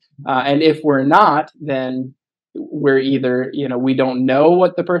doctrine. And if we're not, then we're either, we don't know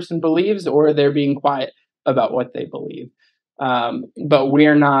what the person believes, or they're being quiet about what they believe. But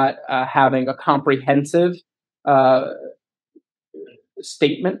we're not having a comprehensive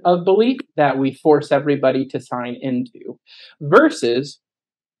statement of belief that we force everybody to sign into, versus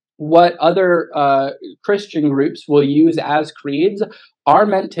what other Christian groups will use as creeds are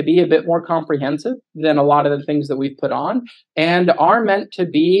meant to be a bit more comprehensive than a lot of the things that we've put on, and are meant to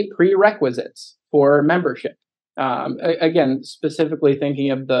be prerequisites for membership. Again, specifically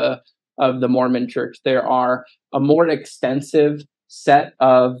thinking of the Mormon Church, there are a more extensive set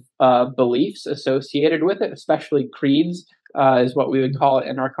of beliefs associated with it, especially creeds, is what we would call it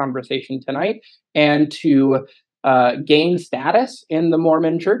in our conversation tonight. And to gain status in the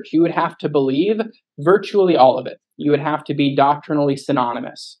Mormon Church, you would have to believe virtually all of it, you would have to be doctrinally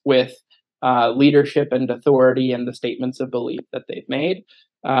synonymous with leadership and authority and the statements of belief that they've made.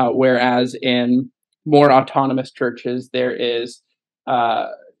 Whereas in more autonomous churches, there is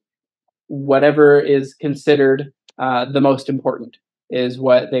whatever is considered the most important is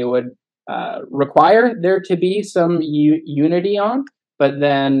what they would require there to be some unity on. But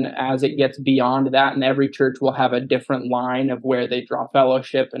then as it gets beyond that, and every church will have a different line of where they draw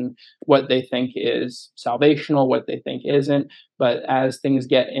fellowship and what they think is salvational, what they think isn't. But as things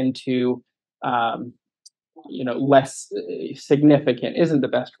get into less significant, isn't the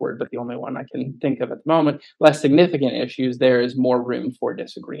best word, but the only one I can think of at the moment, less significant issues, there is more room for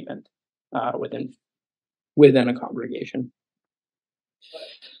disagreement within a congregation.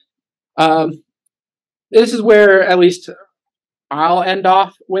 This is where at least I'll end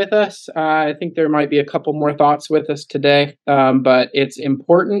off with us. I think there might be a couple more thoughts with us today, but it's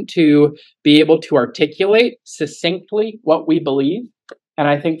important to be able to articulate succinctly what we believe. And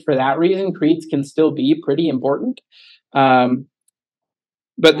I think for that reason, creeds can still be pretty important. But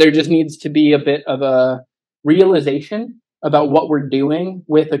there just needs to be a bit of a realization about what we're doing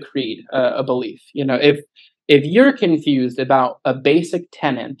with a creed, a belief. If you're confused about a basic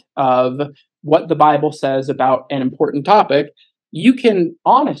tenet of what the Bible says about an important topic, you can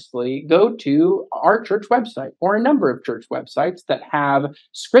honestly go to our church website or a number of church websites that have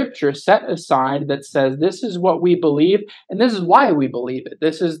scripture set aside that says this is what we believe and this is why we believe it.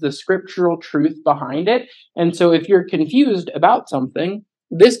 This is the scriptural truth behind it. And so if you're confused about something,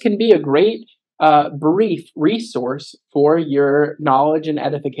 this can be a great brief resource for your knowledge and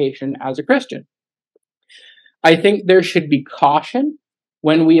edification as a Christian. I think there should be caution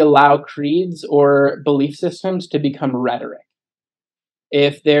when we allow creeds or belief systems to become rhetoric.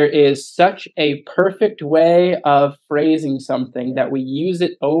 If there is such a perfect way of phrasing something that we use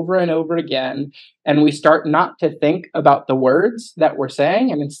it over and over again, and we start not to think about the words that we're saying,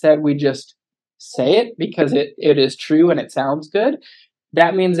 and instead we just say it because it is true and it sounds good,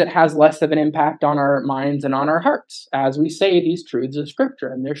 that means it has less of an impact on our minds and on our hearts as we say these truths of Scripture,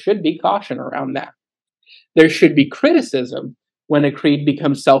 and there should be caution around that. There should be criticism when a creed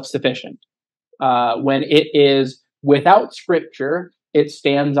becomes self-sufficient. When it is without Scripture, it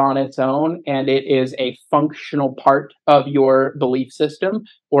stands on its own, and it is a functional part of your belief system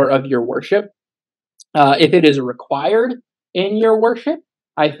or of your worship. If it is required in your worship,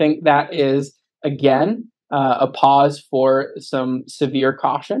 I think that is, again, a pause for some severe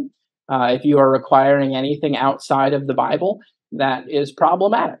caution. If you are requiring anything outside of the Bible, that is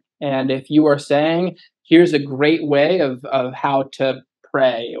problematic. And if you are saying, here's a great way of how to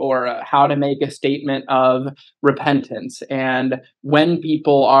pray or how to make a statement of repentance, and when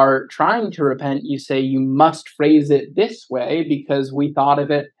people are trying to repent, you say you must phrase it this way because we thought of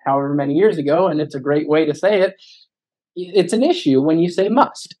it however many years ago and it's a great way to say it, it's an issue when you say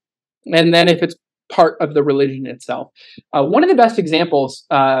must. And then if it's part of the religion itself. One of the best examples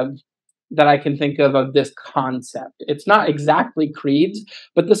that I can think of this concept, it's not exactly creeds,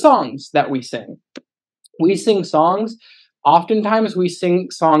 but the songs that we sing. We sing songs. Oftentimes we sing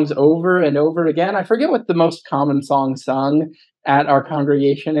songs over and over again. I forget what the most common song sung at our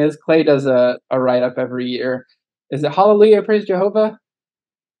congregation is. Clay does a write-up every year. Is it Hallelujah, Praise Jehovah?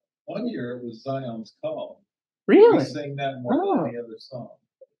 One year it was Zion's Call. Really? We sang that more than any other song.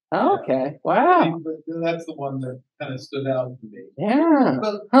 Oh, okay. Wow. But that's the one that kind of stood out to me. Yeah.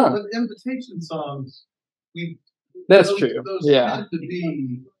 But invitation songs, That's those, true. Those tend to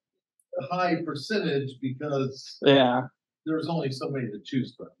be a high percentage because there's only so many to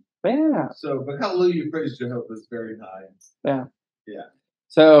choose from. Yeah. So, but Hallelujah, Praise Jehovah is very high. Yeah. Yeah.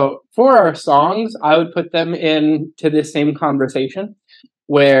 So for our songs, I would put them into this same conversation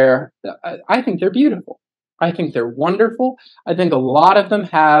where I think they're beautiful. I think they're wonderful. I think a lot of them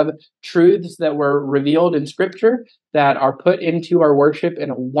have truths that were revealed in Scripture that are put into our worship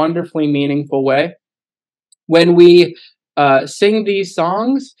in a wonderfully meaningful way. When we sing these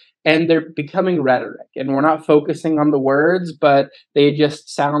songs and they're becoming rhetoric and we're not focusing on the words, but they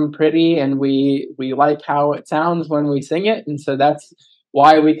just sound pretty and we like how it sounds when we sing it. And so that's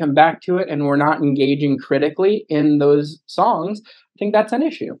why we come back to it and we're not engaging critically in those songs. I think that's an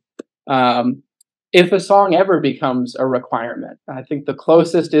issue. If a song ever becomes a requirement, I think the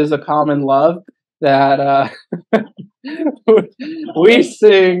closest is A Common Love that we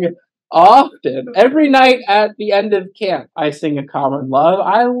sing often. Every night at the end of camp, I sing A Common Love.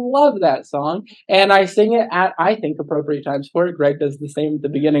 I love that song, and I sing it at, I think, appropriate times for it. Greg does the same at the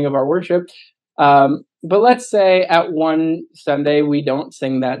beginning of our worship. But let's say at one Sunday we don't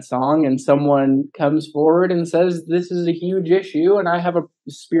sing that song and someone comes forward and says, this is a huge issue and I have a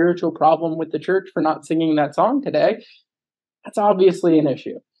spiritual problem with the church for not singing that song today. That's obviously an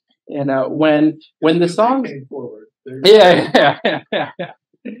issue. You know, when the song came forward. yeah.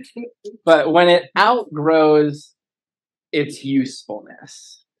 But when it outgrows its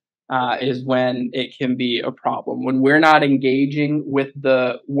usefulness, is when it can be a problem. When we're not engaging with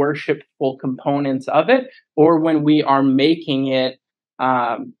the worshipful components of it, or when we are making it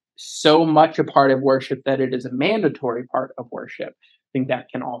so much a part of worship that it is a mandatory part of worship, I think that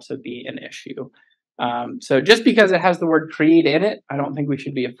can also be an issue. So just because it has the word creed in it, I don't think we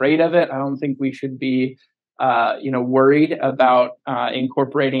should be afraid of it. I don't think we should be worried about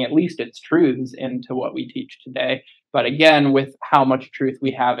incorporating at least its truths into what we teach today. But again, with how much truth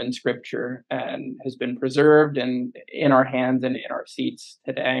we have in Scripture and has been preserved and in our hands and in our seats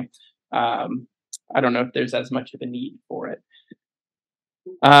today, I don't know if there's as much of a need for it.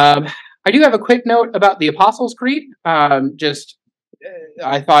 I do have a quick note about the Apostles' Creed. I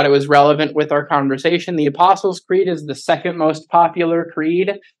thought it was relevant with our conversation. The Apostles' Creed is the second most popular creed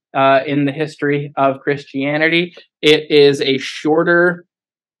in the history of Christianity. It is a shorter,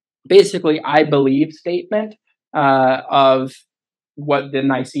 basically, I believe statement of what the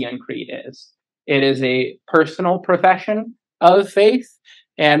Nicene Creed is. It is a personal profession of faith,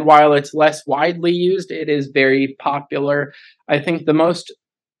 and while it's less widely used, it is very popular. I think the most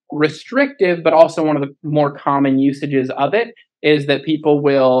restrictive, but also one of the more common usages of it, is that people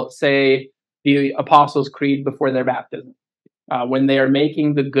will say the Apostles' Creed before their baptism. When they are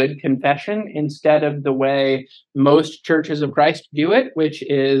making the good confession, instead of the way most churches of Christ do it, which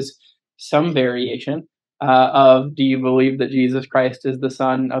is some variation of, do you believe that Jesus Christ is the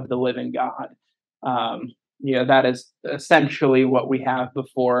Son of the living God? That is essentially what we have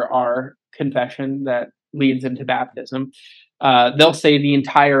before our confession that leads into baptism. They'll say the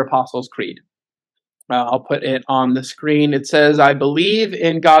entire Apostles' Creed. I'll put it on the screen. It says, I believe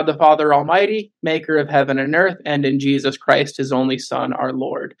in God the Father Almighty, maker of heaven and earth, and in Jesus Christ, his only Son, our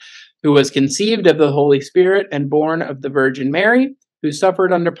Lord, who was conceived of the Holy Spirit and born of the Virgin Mary, who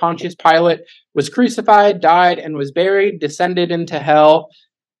suffered under Pontius Pilate, was crucified, died, and was buried, descended into hell,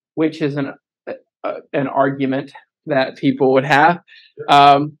 which is an argument that people would have.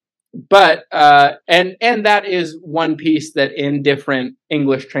 But that is one piece that in different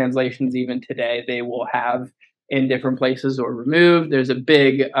English translations, even today, they will have in different places or removed. There's a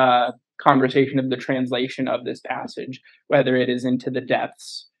big conversation of the translation of this passage, whether it is into the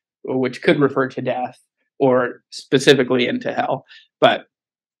depths, which could refer to death, or specifically into hell. But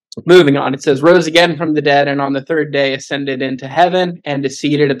moving on, it says, rose again from the dead, and on the third day ascended into heaven, and is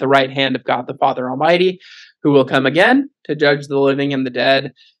seated at the right hand of God the Father Almighty, who will come again to judge the living and the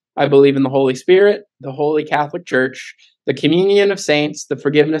dead. I believe in the Holy Spirit, the Holy Catholic Church, the communion of saints, the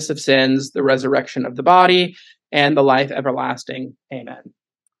forgiveness of sins, the resurrection of the body, and the life everlasting. Amen.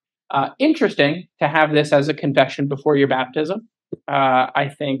 Interesting to have this as a confession before your baptism. I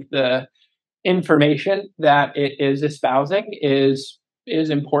think the information that it is espousing is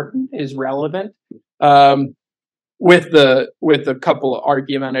important, is relevant, with a couple of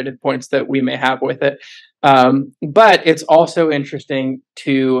argumentative points that we may have with it. But it's also interesting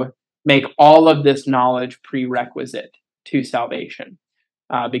to make all of this knowledge prerequisite to salvation.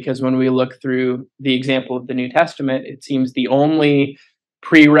 Because when we look through the example of the New Testament, it seems the only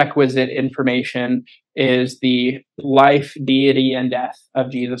prerequisite information is the life, deity, and death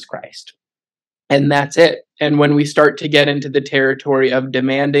of Jesus Christ. And that's it. And when we start to get into the territory of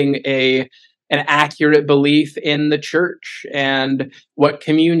demanding an accurate belief in the church and what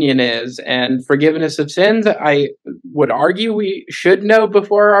communion is and forgiveness of sins, I would argue we should know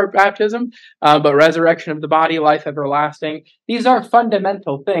before our baptism, but resurrection of the body, life everlasting, these are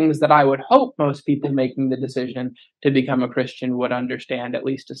fundamental things that I would hope most people making the decision to become a Christian would understand, at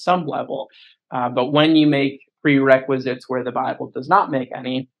least to some level. But when you make prerequisites where the Bible does not make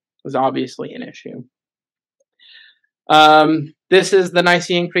any, is obviously an issue. This is the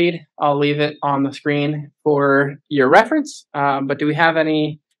Nicene Creed. I'll leave it on the screen for your reference. But do we have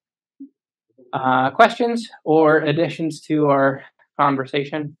any questions or additions to our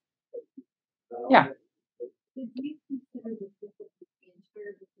conversation? Yeah.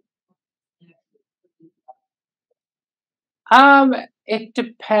 It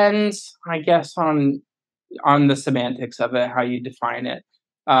depends, I guess, on the semantics of it, how you define it.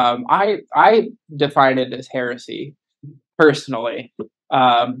 I define it as heresy, personally.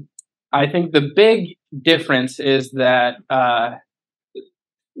 I think the big difference is that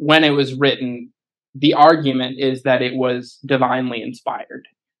when it was written, the argument is that it was divinely inspired.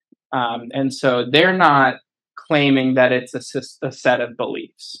 And so they're not claiming that it's a set of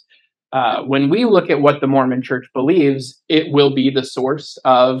beliefs. When we look at what the Mormon Church believes, it will be the source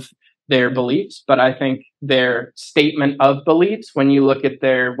of their beliefs. But I think their statement of beliefs, when you look at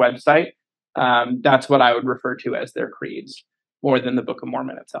their website, that's what I would refer to as their creeds, more than the Book of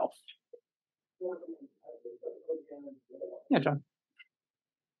Mormon itself. Yeah, John.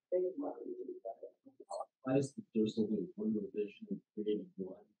 There's only one revision of creating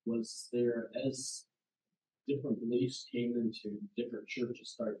one. Was there, as different beliefs came into different churches,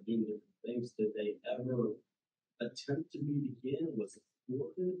 started doing different things, did they ever attempt to meet again? Was it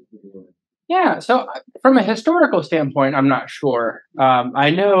thwarted? Yeah, so from a historical standpoint, I'm not sure. I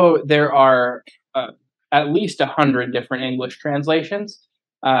know there are at least 100 different English translations,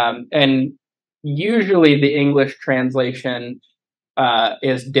 and usually the English translation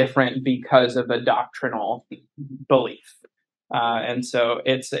is different because of a doctrinal belief. And so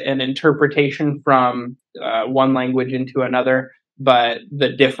it's an interpretation from one language into another, but the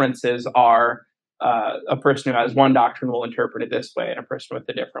differences are a person who has one doctrine will interpret it this way, and a person with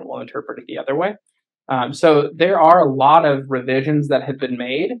a different will interpret it the other way. So there are a lot of revisions that have been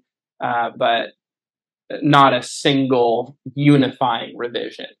made, but not a single unifying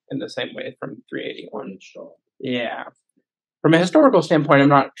revision in the same way from 381. Yeah. From a historical standpoint, I'm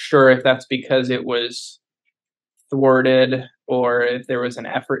not sure if that's because it was thwarted or if there was an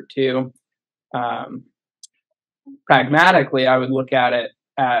effort to. Pragmatically, I would look at it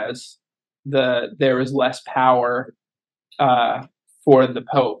as there was less power for the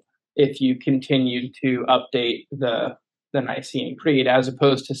Pope if you continued to update the Nicene Creed, as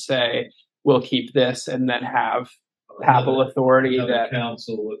opposed to say, we'll keep this and then have papal authority that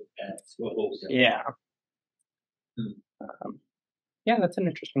council with yeah. Yeah, that's an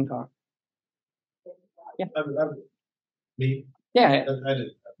interesting thought. Yeah. Me? Yeah.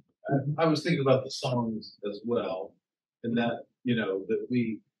 I was thinking about the songs as well, and that, that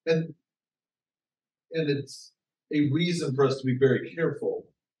we, and it's a reason for us to be very careful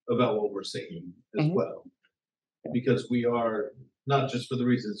about what we're singing as well, because we are, not just for the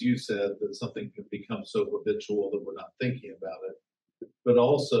reasons you said, that something can become so habitual that we're not thinking about it, but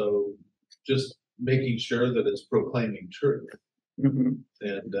also just making sure that it's proclaiming truth. And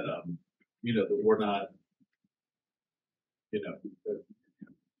that we're not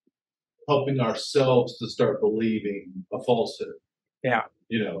helping ourselves to start believing a falsehood,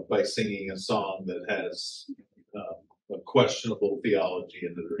 by singing a song that has a questionable theology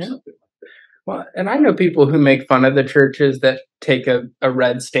in it or something like that. Well, and I know people who make fun of the churches that take a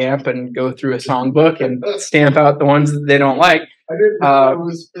red stamp and go through a songbook and stamp out the ones that they don't like. I didn't know it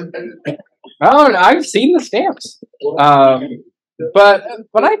was. Oh, I've seen the stamps. But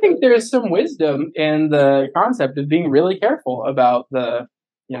I think there's some wisdom in the concept of being really careful about the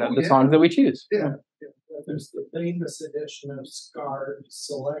songs that we choose. Yeah. There's the famous edition of Scarred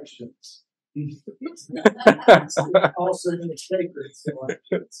Selections. Also in sacred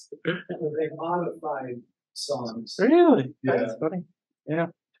selections. They modified songs. Really? Yeah. That's funny. Yeah.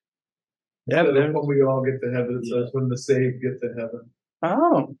 Yeah, when we all get to heaven, it says when the saved get to heaven.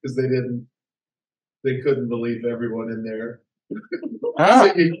 Oh. Because they couldn't believe everyone in there.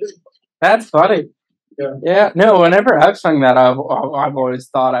 Oh. That's funny. Yeah. No, whenever I've sung that, I've always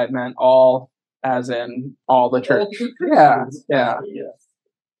thought I meant all, as in all the church. Yeah.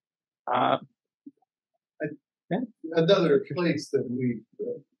 Another place that we,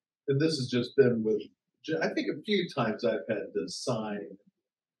 and this has just been with, I think a few times I've had to sign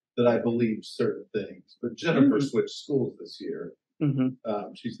that I believe certain things, but Jennifer switched schools this year.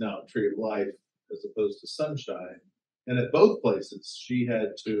 She's now in Tree of Life as opposed to Sunshine. And at both places, she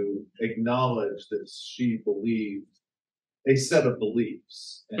had to acknowledge that she believed a set of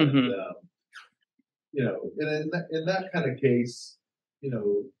beliefs. And, and in that kind of case,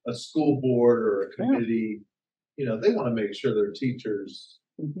 a school board or a committee, they want to make sure their teachers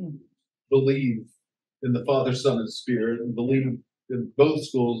believe in the Father, Son, and Spirit, and believe in both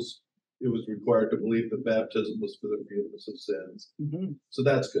schools. It was required to believe that baptism was for the forgiveness of sins. So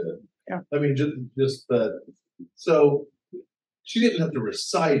that's good. Yeah. I mean, just that. So she didn't have to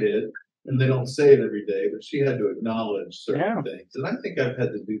recite it, and they don't say it every day, but she had to acknowledge certain things. And I think I've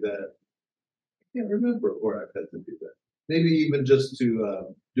had to do that. I can't remember where I've had to do that. Maybe even just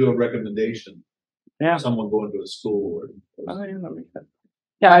to do a recommendation. Yeah. Someone going to a school.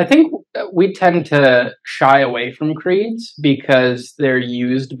 Yeah, I think we tend to shy away from creeds because they're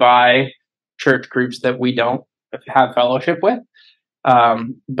used by church groups that we don't have fellowship with.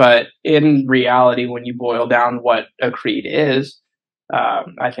 But in reality, when you boil down what a creed is,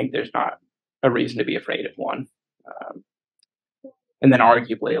 I think there's not a reason to be afraid of one. and then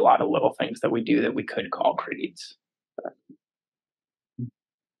arguably a lot of little things that we do that we could call creeds.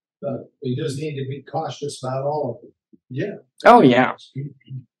 But we just need to be cautious about all of it. Yeah. Oh yeah.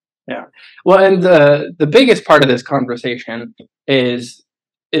 Yeah. Well, and the biggest part of this conversation is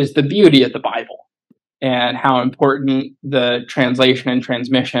the beauty of the Bible and how important the translation and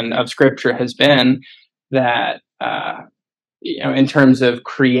transmission of Scripture has been. That in terms of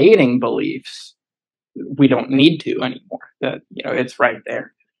creating beliefs, we don't need to anymore. That it's right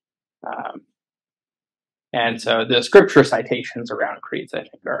there. And so the Scripture citations around creeds, I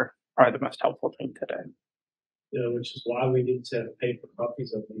think, are the most helpful thing today. Which is why we need to have paper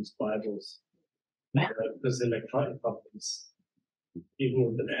copies of these Bibles. Because electronic copies, even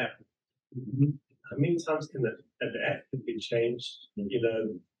with an app, how many times can an app be changed?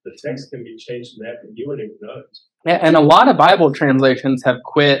 The text can be changed in the app and you wouldn't even know it. Yeah, and a lot of Bible translations have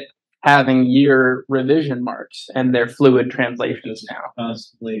quit having year revision marks, and they're fluid translations now,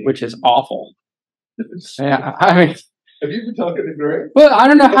 Constantly. which is awful. Yeah, I mean, Have you been talking to Greg? well, I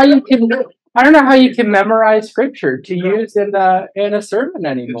don't know how you can memorize Scripture to use in a sermon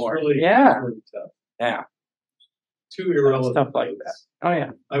anymore. It's really tough. Yeah. Two irrelevant Stuff like things. that. Oh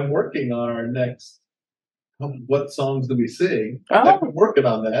yeah. I'm working on our next. What songs do we sing? Oh. I've been working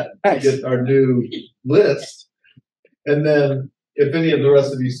on that to Nice. get our new list. And then, if any of the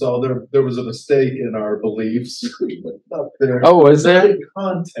rest of you saw, there was a mistake in our beliefs up there. Oh, was there?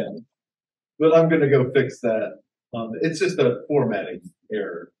 Content, but I'm going to go fix that. It's just a formatting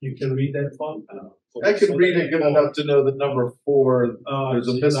error. You can read that font. I can read it good enough to know that number 4. There's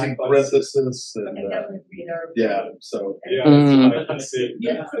a missing parenthesis, and yeah. So I see.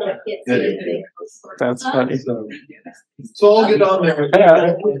 yeah. That's funny. So I'll get on there.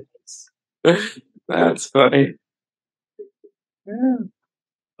 Yeah. That's funny. Yeah.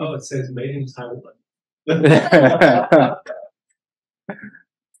 Oh, it says made in Taiwan.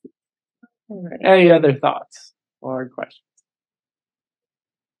 Any other thoughts or questions?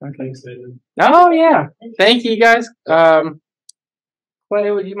 Okay. Thanks, Landen. Oh yeah. Thank you guys.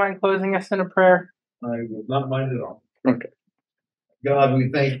 Clay, would you mind closing us in a prayer? I will not mind at all. Okay. God, we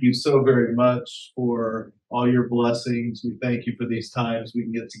thank you so very much for all your blessings. We thank you for these times we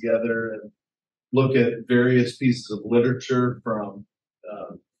can get together and look at various pieces of literature from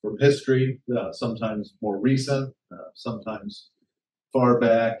history, sometimes more recent, sometimes far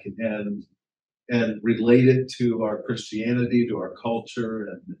back, and relate it to our Christianity, to our culture,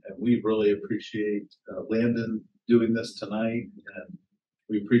 and we really appreciate Landen doing this tonight, and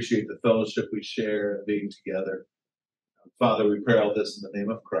we appreciate the fellowship we share and being together. Father, we pray all this in the name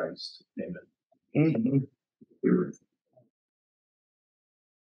of Christ. Amen. Mm-hmm.